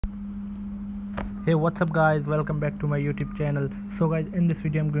Hey, what's up guys, welcome back to my YouTube channel. So guys, in this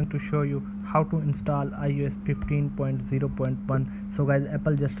video I'm going to show you how to install iOS 15.0.1. So guys,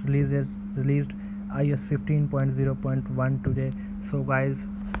 Apple just released iOS 15.0.1 today. So guys,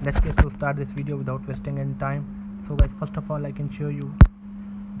 let's get to start this video without wasting any time. So guys, first of all I can show you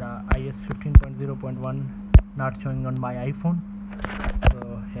the iOS 15.0.1 not showing on my iPhone.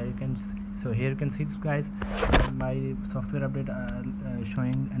 So here you can see this guys, my software update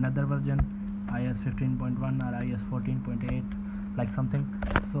showing another version, iOS 15.1 or iOS 14.8 like something.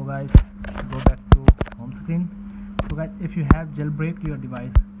 So guys, go back to home screen. So guys, if you have jailbreak your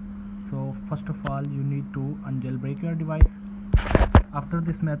device, so first of all you need to unjailbreak your device. After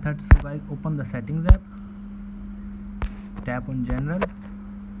this method, so guys, open the settings app, tap on general,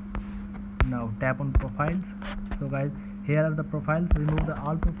 now tap on profiles. So guys, here are the profiles. Remove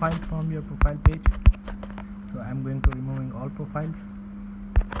all profiles from your profile page. So I'm going to removing all profiles.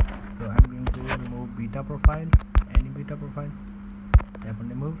 So I'm going to remove beta profile, any beta profile. Tap on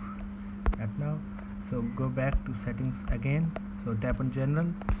remove. Tap now. So go back to settings again. So tap on general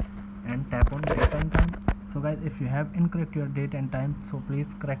and tap on date and time. So guys, if you have incorrect your date and time, so please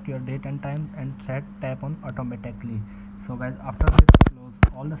correct your date and time and tap on automatically. So guys, after this, close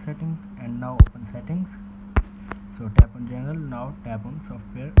all the settings and now open settings. So tap on general, now tap on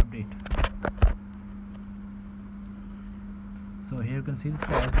software update. So here you can see this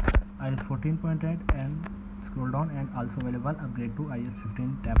guys, iOS 14.8 and scroll down and also available upgrade to iOS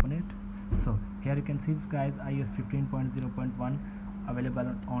 15, tap on it. So here you can see this guys, iOS 15.0.1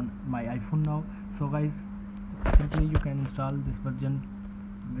 available on my iPhone now. So guys, simply you can install this version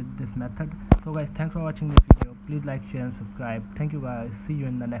with this method. So guys, thanks for watching this video. Please like, share and subscribe. Thank you guys. See you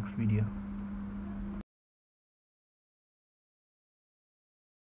in the next video.